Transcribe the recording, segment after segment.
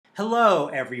Hello,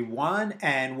 everyone,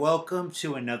 and welcome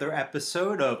to another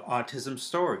episode of Autism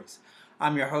Stories.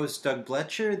 I'm your host, Doug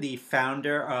Bletcher, the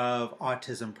founder of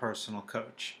Autism Personal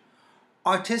Coach.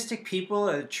 Autistic people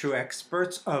are true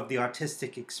experts of the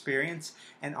autistic experience,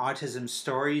 and Autism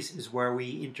Stories is where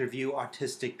we interview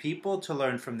autistic people to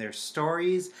learn from their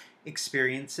stories,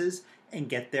 experiences, and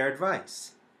get their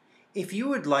advice. If you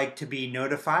would like to be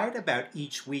notified about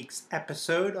each week's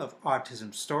episode of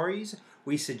Autism Stories,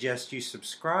 we suggest you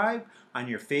subscribe on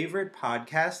your favorite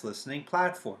podcast listening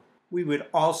platform. We would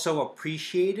also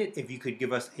appreciate it if you could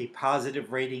give us a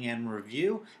positive rating and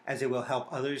review, as it will help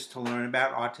others to learn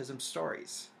about autism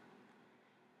stories.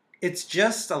 It's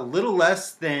just a little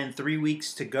less than 3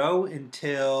 weeks to go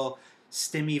until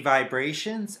STEMI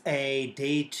Vibrations, a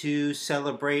day to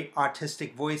celebrate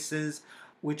autistic voices,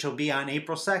 which will be on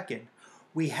April 2nd.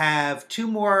 We have 2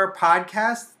 more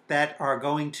podcasts that are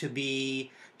going to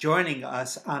be joining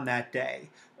us on that day.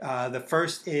 The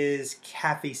first is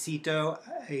Cafecito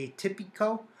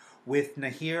Atípico with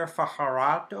Nahir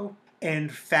Fajardo,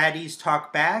 and Fatty's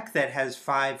Talk Back that has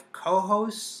 5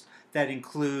 co-hosts that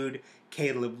include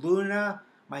Caleb Luna,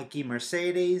 Mikey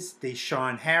Mercedes,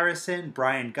 Deshaun Harrison,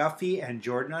 Brian Guffey, and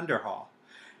Jordan Underhall.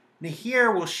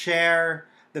 Nahir will share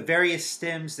the various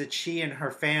stims that she and her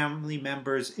family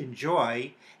members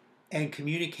enjoy and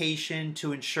communication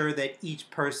to ensure that each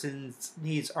person's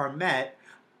needs are met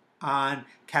on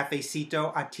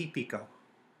Cafecito Atípico.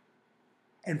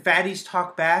 And Fatty's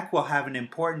Talk Back will have an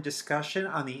important discussion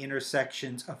on the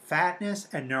intersections of fatness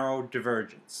and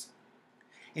neurodivergence.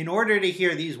 In order to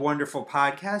hear these wonderful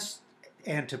podcasts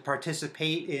and to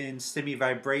participate in STEMI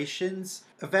Vibrations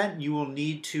event, you will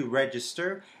need to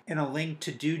register, and a link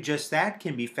to do just that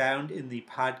can be found in the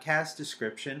podcast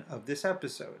description of this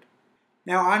episode.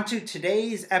 Now on to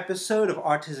today's episode of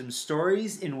Autism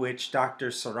Stories, in which Dr.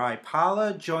 Sarai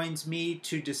Pala joins me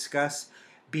to discuss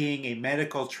being a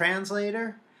medical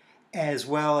translator, as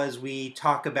well as we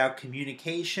talk about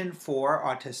communication for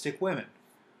autistic women.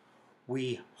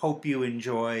 We hope you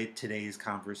enjoy today's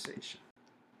conversation.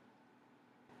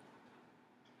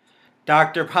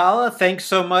 Dr. Pala, thanks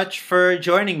so much for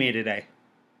joining me today.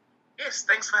 Yes,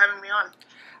 thanks for having me on.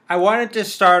 I wanted to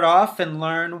start off and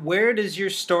learn, where does your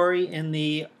story in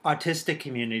the autistic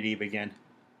community begin?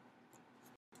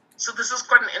 So this is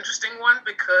quite an interesting one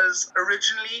because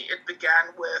originally it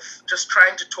began with just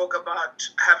trying to talk about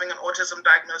having an autism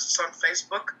diagnosis on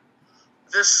Facebook.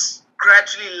 This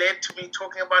gradually led to me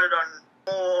talking about it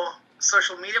on more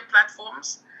social media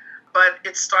platforms, but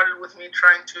it started with me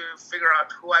trying to figure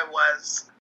out who I was.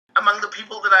 Among the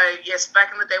people that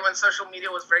back in the day when social media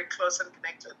was very close and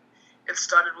connected, it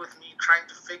started with me trying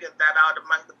to figure that out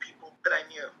among the people that I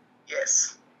knew.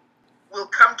 Yes. We'll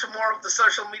come to more of the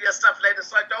social media stuff later,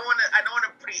 so I don't want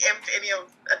to preempt any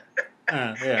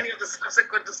of the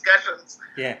subsequent discussions.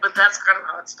 Yeah. But that's kind of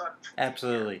how it started.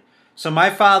 Absolutely. Yeah. So my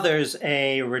father's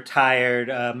a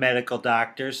retired medical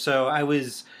doctor, so I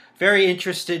was very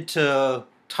interested to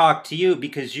talk to you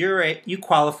because you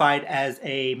qualified as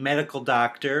a medical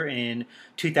doctor in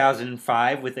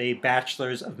 2005 with a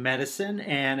bachelor's of medicine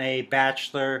and a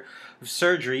bachelor of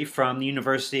surgery from the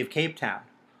University of Cape Town.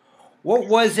 What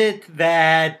was it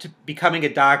that becoming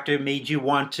a doctor made you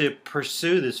want to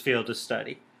pursue this field of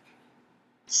study?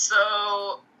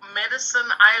 So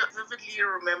medicine, I vividly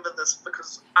remember this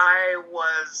because I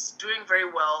was doing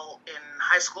very well in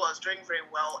high school. I was doing very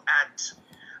well at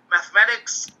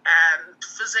mathematics and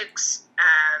physics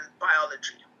and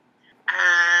biology.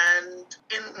 And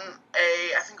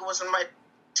I think it was in my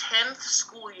 10th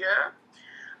school year,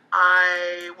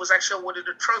 I was actually awarded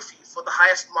a trophy for the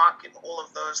highest mark in all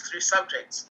of those 3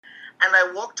 subjects. And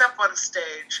I walked up on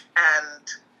stage and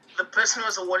the person who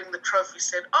was awarding the trophy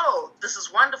said, "Oh, this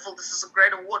is wonderful. This is a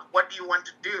great award. What do you want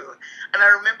to do?" And I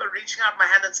remember reaching out my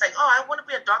hand and saying, "Oh, I want to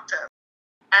be a doctor."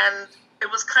 And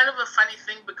it was kind of a funny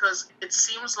thing because it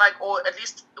seems like, or at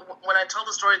least when I tell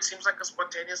the story, it seems like a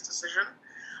spontaneous decision.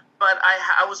 But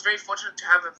I was very fortunate to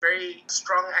have a very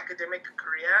strong academic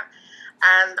career.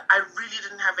 And I really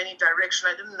didn't have any direction.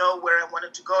 I didn't know where I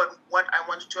wanted to go and what I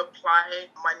wanted to apply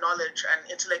my knowledge and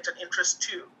intellect and interest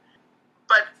to.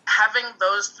 But having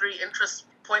those 3 interests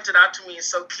pointed out to me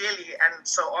so clearly and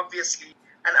so obviously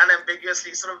and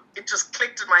unambiguously, it just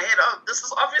clicked in my head, oh, this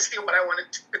is obviously what I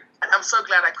wanted to do. And I'm so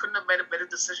glad I couldn't have made a better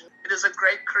decision. It is a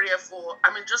great career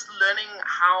just learning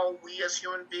how we as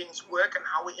human beings work and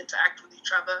how we interact with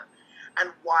each other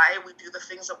and why we do the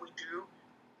things that we do.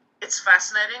 It's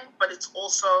fascinating, but it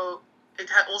also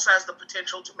has the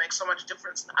potential to make so much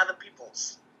difference in other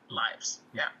people's lives.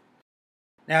 Yeah.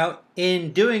 Now,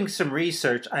 in doing some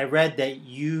research, I read that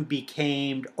you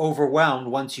became overwhelmed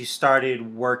once you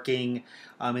started working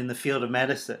in the field of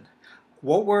medicine.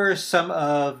 What were some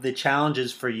of the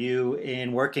challenges for you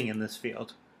in working in this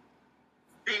field?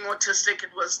 Being autistic, it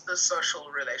was the social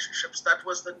relationships. That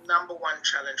was the number one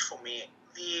challenge for me.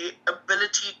 The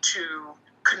ability to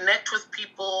connect with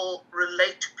people,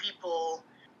 relate to people,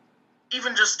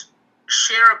 even just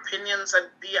share opinions and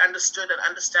be understood and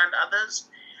understand others.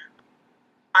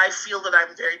 I feel that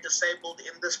I'm very disabled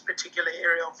in this particular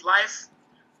area of life,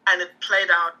 and it played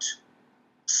out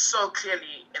so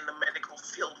clearly in the medical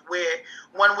field, where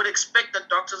one would expect that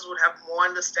doctors would have more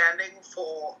understanding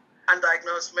for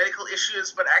undiagnosed medical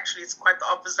issues, but actually it's quite the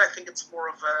opposite. I think it's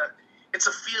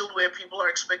a field where people are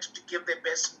expected to give their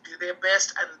best and do their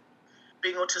best, and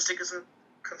being autistic isn't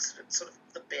considered sort of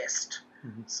the best.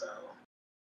 Mhm. So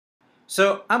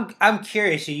So I'm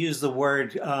curious. You use the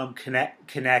word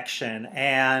connection,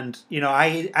 and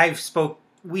I've spoke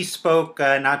we spoke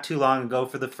not too long ago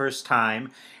for the first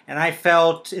time, and I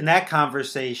felt in that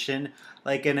conversation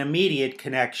like an immediate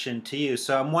connection to you.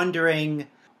 So I'm wondering,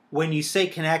 when you say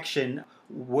connection,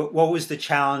 what was the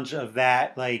challenge of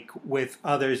that, like with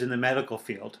others in the medical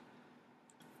field?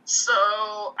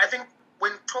 So I think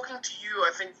when talking to you,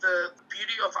 I think the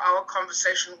beauty of our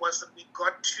conversation was that we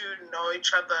got to know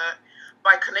each other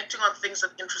by connecting on things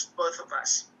that interest both of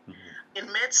us. Mhm.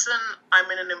 In medicine, I'm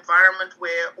in an environment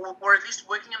where, or at least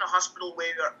working in a hospital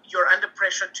where you're under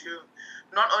pressure to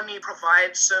not only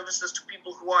provide services to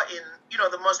people who are in,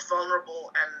 the most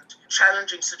vulnerable and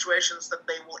challenging situations that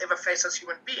they will ever face as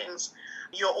human beings,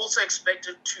 you're also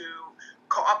expected to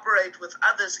cooperate with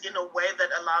others in a way that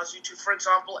allows you to, for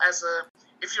example,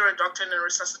 if you're a doctor in a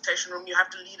resuscitation room, you have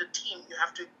to lead a team. You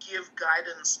have to give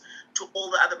guidance to all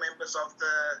the other members of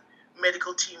the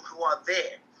medical team who are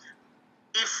there.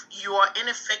 If you are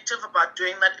ineffective about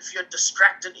doing that, if you're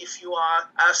distracted, if you are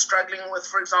struggling with,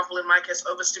 for example, in my case,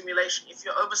 overstimulation, if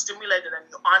you're overstimulated and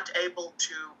you aren't able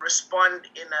to respond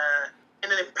in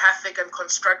an empathic and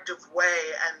constructive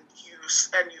way, and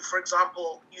you, for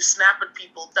example, you snap at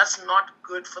people, that's not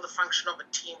good for the function of a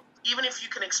team. Even if you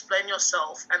can explain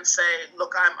yourself and say,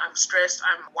 look, I'm stressed,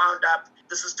 I'm wound up,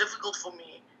 this is difficult for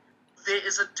me, there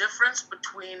is a difference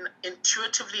between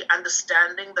intuitively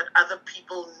understanding that other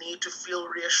people need to feel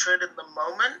reassured in the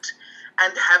moment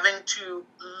and having to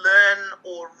learn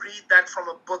or read that from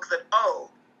a book that,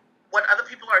 what other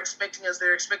people are expecting is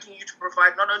they're expecting you to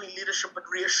provide not only leadership but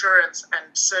reassurance and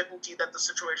certainty that the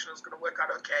situation is going to work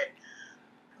out okay.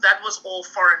 That was all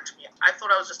foreign to me. I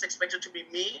thought I was just expected to be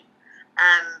me,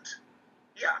 and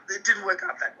yeah, it didn't work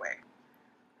out that way.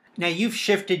 Now, you've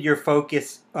shifted your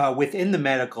focus within the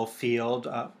medical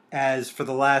field, as for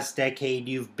the last decade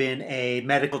you've been a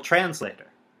medical translator.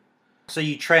 So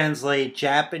you translate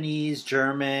Japanese,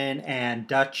 German, and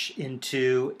Dutch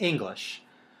into English.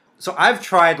 So I've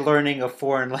tried learning a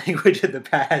foreign language in the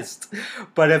past,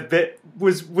 but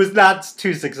was not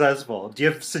too successful. Do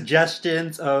you have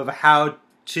suggestions of how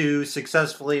to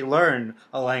successfully learn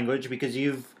a language? Because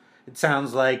it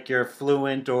sounds like you're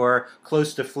fluent or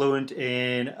close to fluent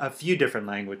in a few different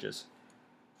languages.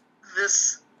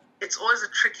 It's always a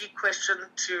tricky question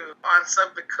to answer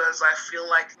because I feel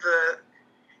like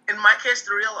in my case,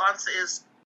 the real answer is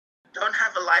don't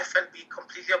have a life and be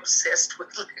completely obsessed with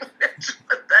language.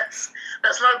 But that's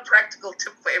not a practical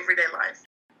tip for everyday life.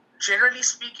 Generally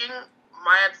speaking,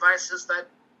 my advice is that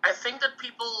I think that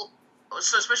people,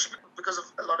 so especially because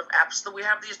of a lot of apps that we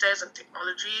have these days and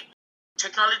technology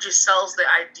sells the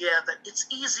idea that it's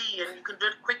easy and you can do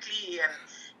it quickly, and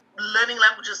learning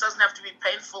languages doesn't have to be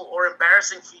painful or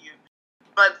embarrassing for you.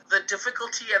 But the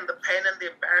difficulty and the pain and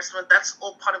the embarrassment, that's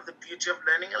all part of the beauty of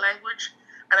learning a language.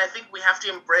 And I think we have to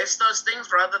embrace those things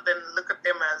rather than look at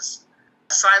them as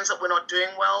signs that we're not doing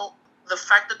well. The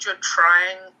fact that you're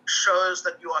trying shows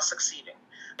that you are succeeding.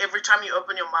 Every time you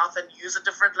open your mouth and use a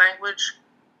different language,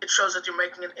 it shows that you're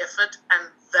making an effort, and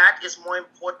that is more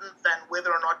important than whether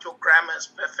or not your grammar is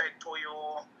perfect or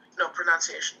your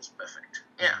pronunciation is perfect.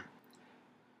 Yeah.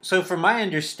 So, from my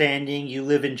understanding, you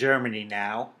live in Germany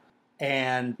now,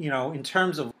 and in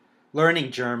terms of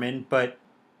learning German, but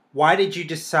why did you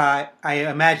decide? I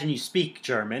imagine you speak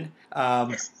German.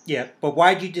 Yes. Yeah, but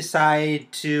why did you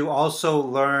decide to also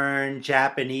learn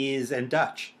Japanese and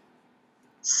Dutch?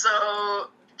 So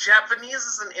Japanese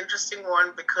is an interesting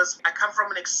one because I come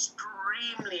from an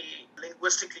extremely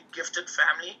linguistically gifted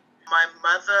family. My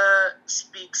mother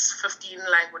speaks 15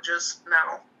 languages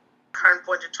now, current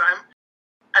point in time.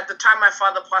 At the time my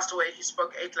father passed away, he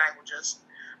spoke 8 languages.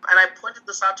 And I pointed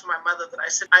this out to my mother that I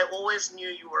said, I always knew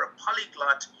you were a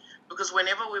polyglot because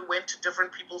whenever we went to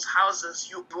different people's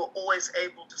houses, you were always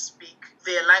able to speak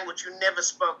their language. You never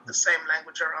spoke the same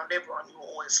language around everyone. You were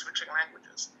always switching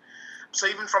languages. So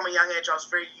even from a young age, I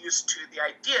was very used to the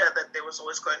idea that there was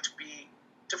always going to be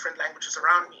different languages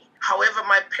around me. However,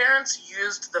 my parents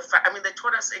used they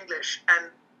taught us English,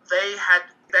 and they had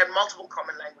multiple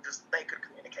common languages that they could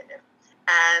communicate in.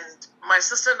 And my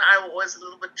sister and I were always a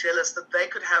little bit jealous that they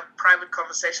could have private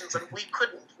conversations and we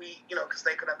couldn't. Because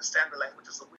they could understand the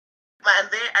languages that we. And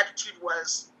their attitude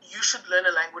was, you should learn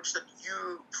a language that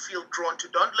you feel drawn to.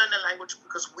 Don't learn a language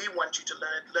because we want you to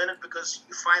learn it. Learn it because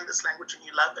you find this language and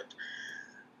you love it.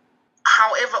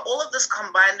 However, all of this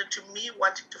combined into me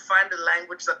wanting to find a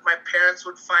language that my parents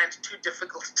would find too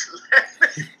difficult to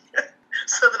learn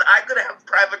so that I could have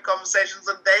private conversations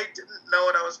and they didn't know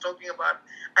what I was talking about.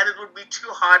 And it would be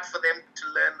too hard for them to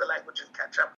learn the language and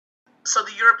catch up. So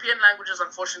the European languages,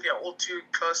 unfortunately, are all too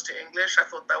close to English. I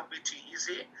thought that would be too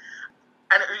easy.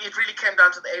 And it really came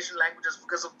down to the Asian languages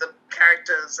because of the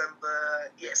characters and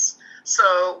yes.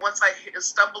 So once I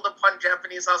stumbled upon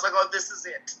Japanese, I was like, oh, this is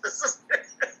it.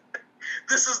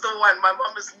 This is the one. My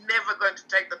mom is never going to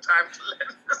take the time to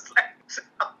learn this language.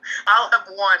 I'll have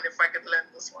one if I can learn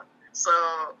this one. So,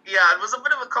 yeah, it was a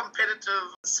bit of a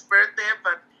competitive spirit there,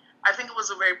 but I think it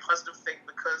was a very positive thing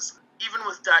because even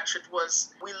with Dutch,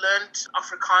 we learned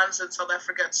Afrikaans in South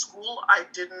Africa at school. I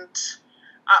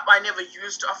never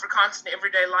used Afrikaans in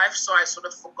everyday life, so I sort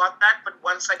of forgot that. But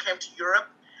once I came to Europe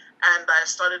and I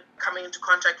started coming into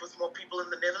contact with more people in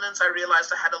the Netherlands, I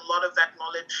realized I had a lot of that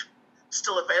knowledge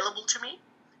still available to me.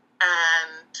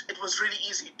 And it was really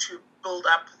easy to build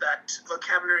up that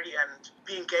vocabulary and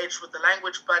be engaged with the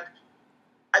language. But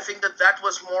I think that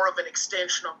was more of an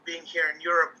extension of being here in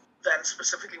Europe than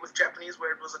specifically with Japanese,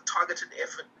 where it was a targeted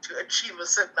effort to achieve a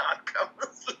certain outcome.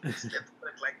 Let's put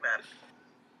it like that.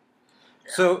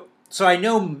 Yeah. So I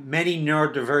know many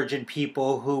neurodivergent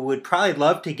people who would probably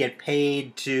love to get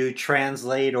paid to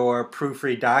translate or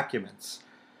proofread documents,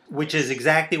 which is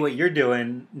exactly what you're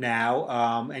doing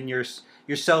now, and you're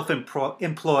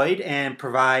self-employed and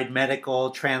provide medical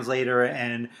translator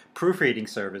and proofreading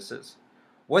services.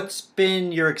 What's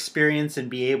been your experience in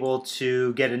being able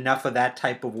to get enough of that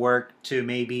type of work to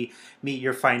maybe meet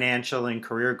your financial and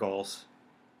career goals?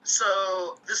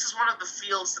 So this is one of the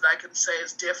fields that I can say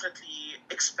is definitely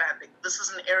expanding. This is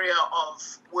an area of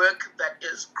work that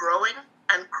is growing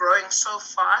and growing so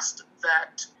fast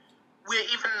that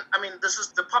this is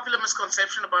the popular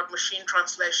misconception about machine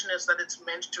translation is that it's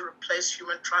meant to replace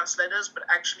human translators, but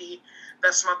actually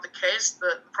that's not the case.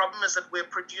 The problem is that we're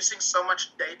producing so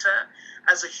much data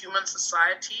as a human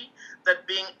society that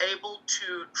being able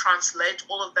to translate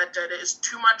all of that data is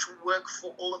too much work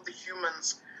for all of the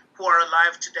humans who are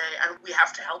alive today, and we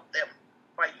have to help them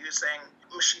by using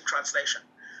machine translation.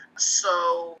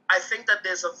 So I think that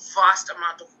there's a vast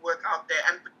amount of work out there,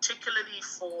 and particularly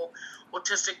for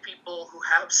autistic people who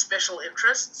have special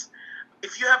interests.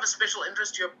 If you have a special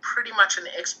interest, you're pretty much an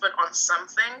expert on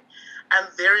something, and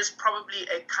there is probably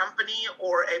a company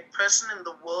or a person in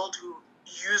the world who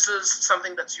uses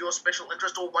something that's your special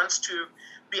interest or wants to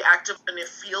be active in a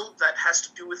field that has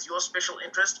to do with your special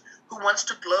interest, who wants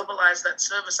to globalize that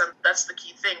service. And that's the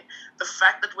key thing. The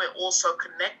fact that we're all so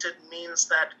connected means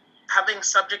that having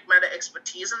subject matter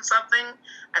expertise in something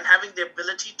and having the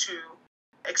ability to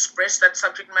express that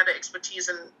subject matter expertise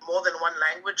in more than one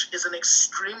language is an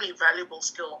extremely valuable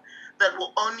skill that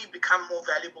will only become more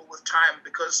valuable with time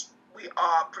because we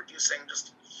are producing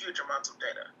just huge amounts of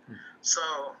data. So,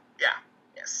 yeah,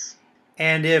 yes.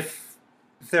 And if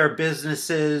there are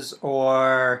businesses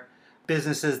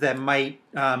that might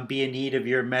be in need of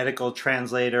your medical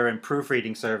translator and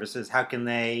proofreading services, how can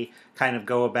they kind of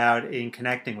go about in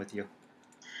connecting with you?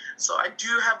 So I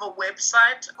do have a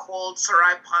website called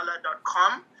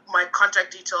saraipala.com. My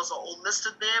contact details are all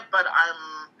listed there, but I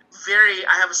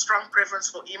have a strong preference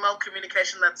for email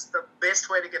communication. That's the best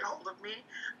way to get hold of me.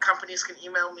 Companies can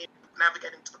email me,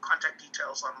 navigating to the contact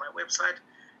details on my website,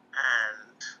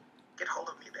 and get hold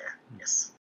of me there.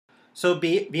 Yes. So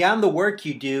beyond the work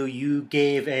you do, you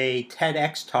gave a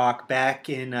TEDx talk back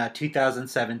in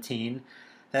 2017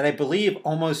 that I believe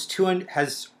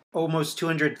has almost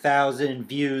 200,000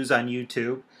 views on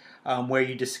YouTube, where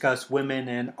you discuss women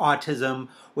and autism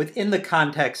within the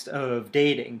context of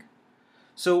dating.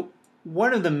 So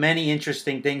one of the many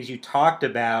interesting things you talked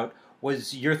about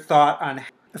was your thought on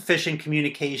efficient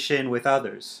communication with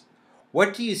others.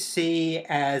 What do you see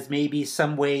as maybe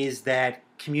some ways that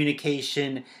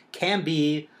communication can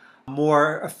be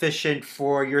more efficient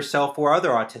for yourself or other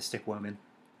autistic women?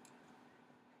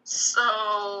 So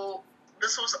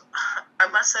I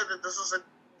must say that this is a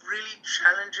really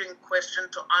challenging question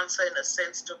to answer in a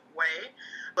sensitive way.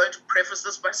 I'm going to preface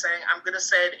this by saying I'm going to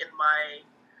say it in my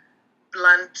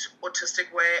blunt,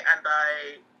 autistic way, and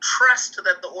I trust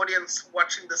that the audience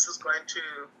watching this is going to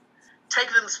take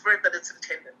it in the spirit that it's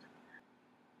intended.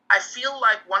 I feel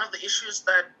like one of the issues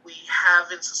that we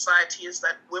have in society is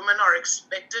that women are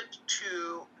expected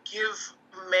to give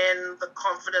men the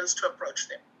confidence to approach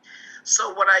them.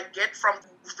 So what I get from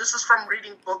this is from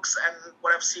reading books and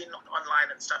what I've seen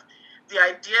online and stuff. The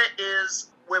idea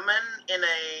is women in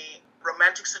a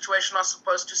romantic situation are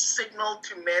supposed to signal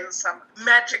to men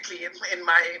magically, in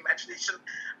my imagination,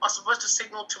 are supposed to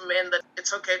signal to men that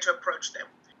it's okay to approach them.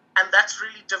 And that's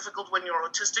really difficult when you're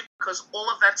autistic, because all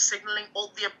of that signaling,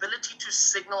 all the ability to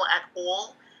signal at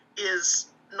all is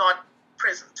not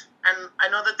present. And I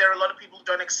know that there are a lot of people who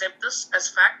don't accept this as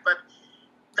fact, but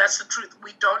that's the truth.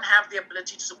 We don't have the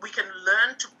ability to. We can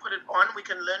learn to put it on. We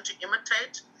can learn to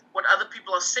imitate what other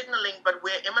people are signaling, but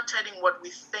we're imitating what we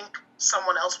think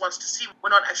someone else wants to see. We're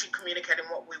not actually communicating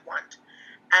what we want.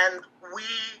 And we,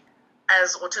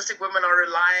 as autistic women, are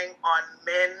relying on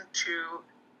men to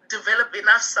develop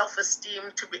enough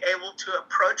self-esteem to be able to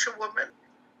approach a woman,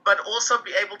 but also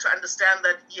be able to understand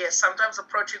that, yes, sometimes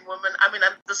approaching women, and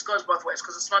this goes both ways,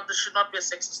 because this should not be a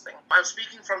sexist thing. I'm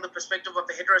speaking from the perspective of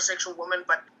the heterosexual woman,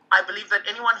 but I believe that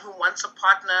anyone who wants a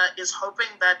partner is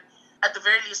hoping that, at the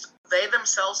very least, they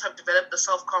themselves have developed the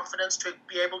self-confidence to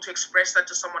be able to express that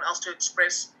to someone else, to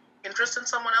express interest in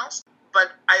someone else.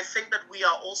 But I think that we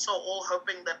are also all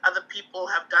hoping that other people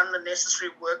have done the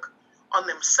necessary work on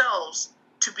themselves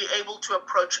to be able to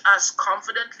approach us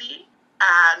confidently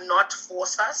and not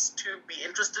force us to be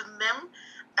interested in them,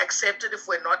 accept it if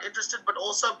we're not interested, but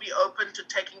also be open to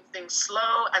taking things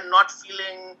slow and not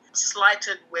feeling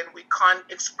slighted when we can't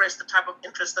express the type of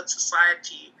interest that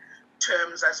society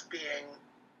terms as being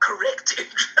correct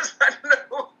interest. I don't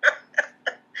know.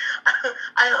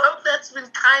 I hope that's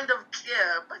been kind of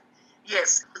clear, but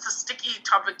yes, it's a sticky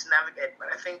topic to navigate, but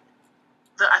I think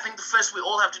the first we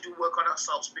all have to do work on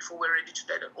ourselves before we're ready to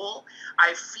date at all.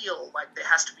 I feel like there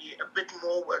has to be a bit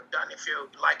more work done if you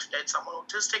like to date someone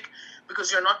autistic,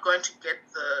 because you're not going to get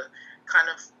the kind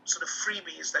of sort of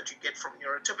freebies that you get from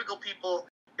neurotypical people.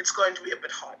 It's going to be a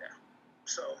bit harder.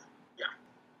 So, yeah.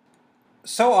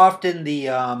 So often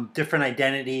the different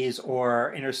identities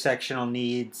or intersectional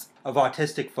needs of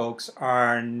autistic folks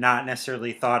are not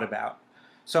necessarily thought about.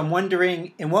 So I'm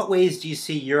wondering, in what ways do you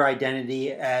see your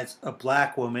identity as a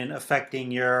Black woman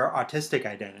affecting your autistic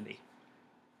identity?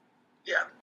 Yeah,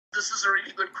 this is a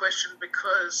really good question,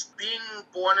 because being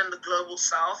born in the global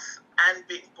South and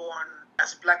being born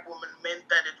as a Black woman meant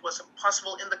that it was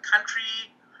impossible in the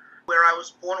country where I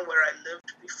was born, where I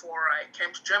lived before I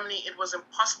came to Germany. It was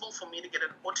impossible for me to get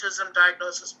an autism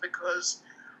diagnosis because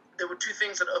there were two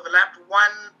things that overlapped.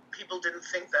 One, people didn't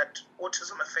think that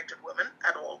autism affected women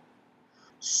at all.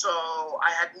 So I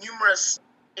had numerous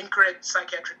incorrect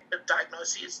psychiatric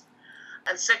diagnoses.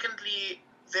 And secondly,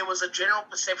 there was a general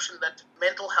perception that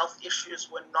mental health issues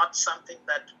were not something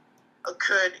that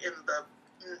occurred in the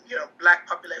Black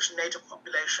population, Native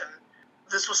population.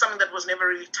 This was something that was never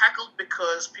really tackled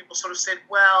because people sort of said,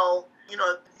 well,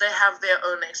 they have their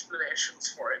own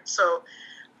explanations for it. So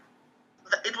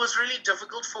it was really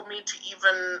difficult for me to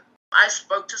even... I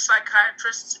spoke to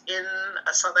psychiatrists in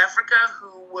South Africa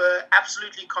who were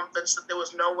absolutely convinced that there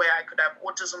was no way I could have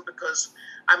autism because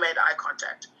I made eye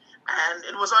contact. And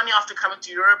it was only after coming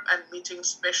to Europe and meeting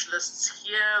specialists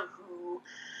here who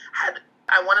had,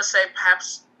 I want to say,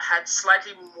 perhaps had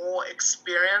slightly more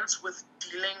experience with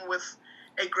dealing with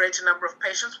a greater number of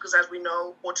patients, because as we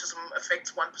know, autism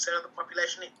affects 1% of the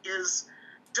population. It is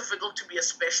difficult to be a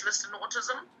specialist in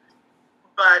autism.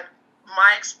 But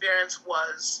my experience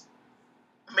was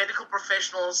medical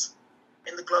professionals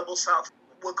in the global South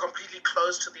were completely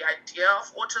closed to the idea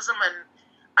of autism, and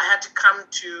I had to come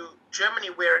to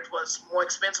Germany where it was more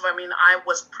expensive. I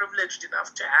was privileged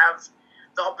enough to have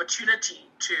the opportunity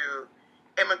to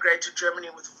emigrate to Germany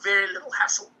with very little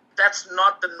hassle. That's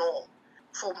not the norm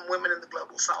for women in the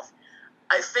global South.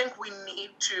 I think we need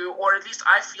to, or at least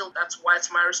I feel that's why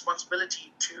it's my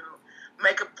responsibility to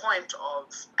make a point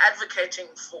of advocating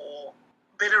for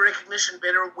better recognition,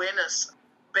 better awareness,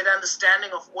 better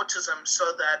understanding of autism, so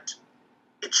that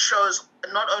it shows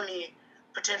not only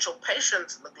potential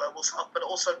patients in the global South, but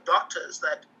also doctors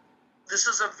that this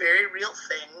is a very real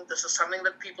thing. This is something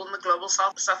that people in the global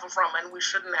South suffer from, and we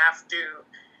shouldn't have to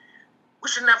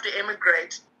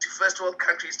immigrate to first world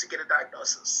countries to get a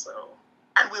diagnosis. So,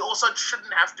 and we also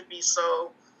shouldn't have to be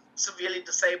so severely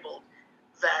disabled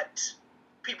that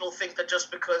people think that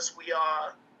just because we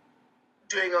are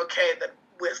doing okay that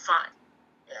we're fine.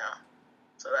 Yeah.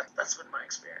 So that's been my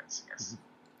experience. Yes.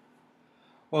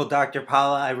 Well, Dr.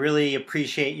 Paula, I really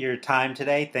appreciate your time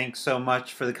today. Thanks so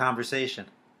much for the conversation.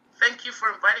 Thank you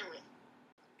for inviting me.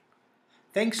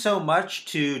 Thanks so much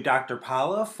to Dr.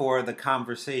 Paula for the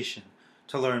conversation.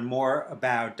 To learn more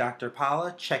about Dr.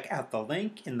 Paula, check out the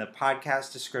link in the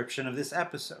podcast description of this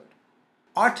episode.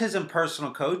 Autism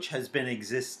Personal Coach has been in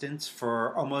existence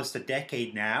for almost a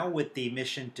decade now with the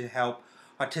mission to help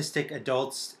autistic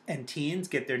adults and teens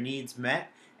get their needs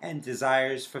met and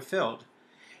desires fulfilled.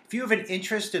 If you have an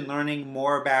interest in learning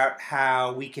more about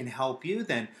how we can help you,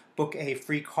 then book a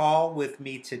free call with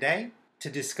me today to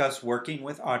discuss working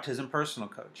with Autism Personal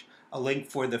Coach. A link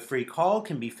for the free call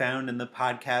can be found in the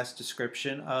podcast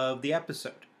description of the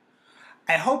episode.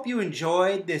 I hope you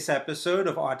enjoyed this episode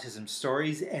of Autism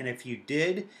Stories, and if you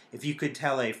did, if you could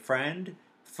tell a friend,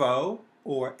 foe,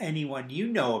 or anyone you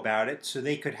know about it so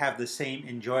they could have the same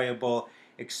enjoyable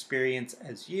experience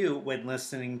as you when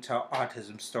listening to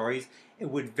Autism Stories, it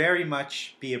would very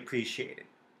much be appreciated.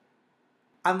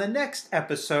 On the next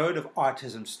episode of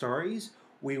Autism Stories,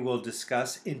 we will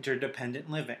discuss interdependent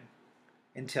living.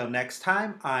 Until next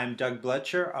time, I'm Doug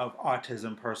Bletcher of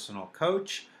Autism Personal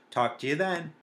Coach. Talk to you then.